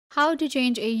How to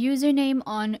change a username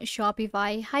on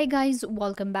Shopify. Hi guys,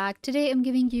 welcome back. Today I'm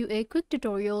giving you a quick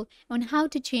tutorial on how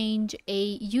to change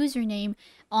a username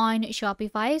on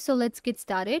Shopify. So let's get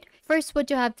started. First,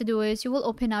 what you have to do is you will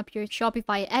open up your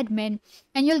Shopify admin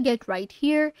and you'll get right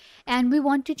here, and we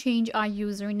want to change our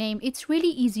username. It's really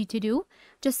easy to do.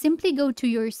 Just simply go to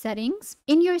your settings.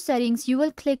 In your settings, you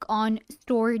will click on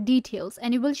store details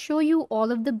and it will show you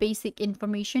all of the basic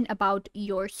information about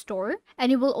your store,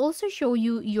 and it will also show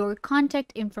you your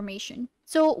contact information.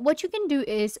 So what you can do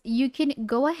is you can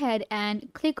go ahead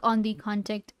and click on the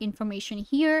contact information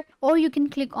here, or you can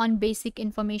click on basic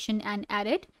information and add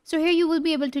it. So here you will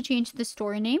be able to change the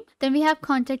store name. Then we have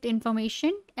contact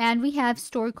information and we have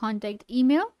store contact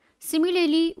email.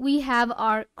 Similarly, we have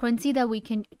our currency that we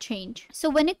can change.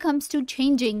 So when it comes to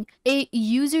changing a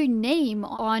username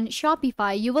on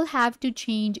Shopify, you will have to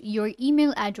change your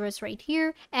email address right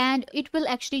here, and it will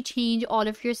actually change all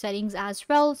of your settings as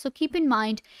well. So keep in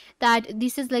mind that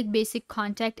this is like basic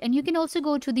contact, and you can also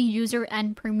go to the user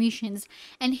and permissions,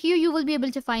 and here you will be able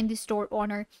to find the store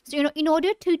owner. So in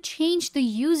order to change the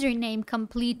username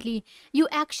completely, you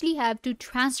actually have to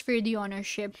transfer the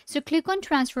ownership. So click on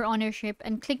transfer ownership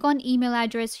and click on email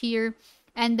address here,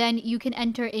 and then you can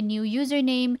enter a new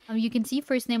username. You can see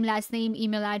first name, last name,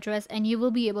 email address, and you will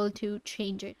be able to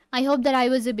change it. I hope that I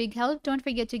was a big help. Don't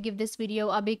forget to give this video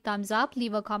a big thumbs up,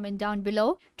 leave a comment down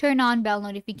below, turn on bell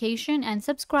notification, and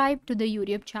subscribe to the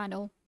YouTube channel.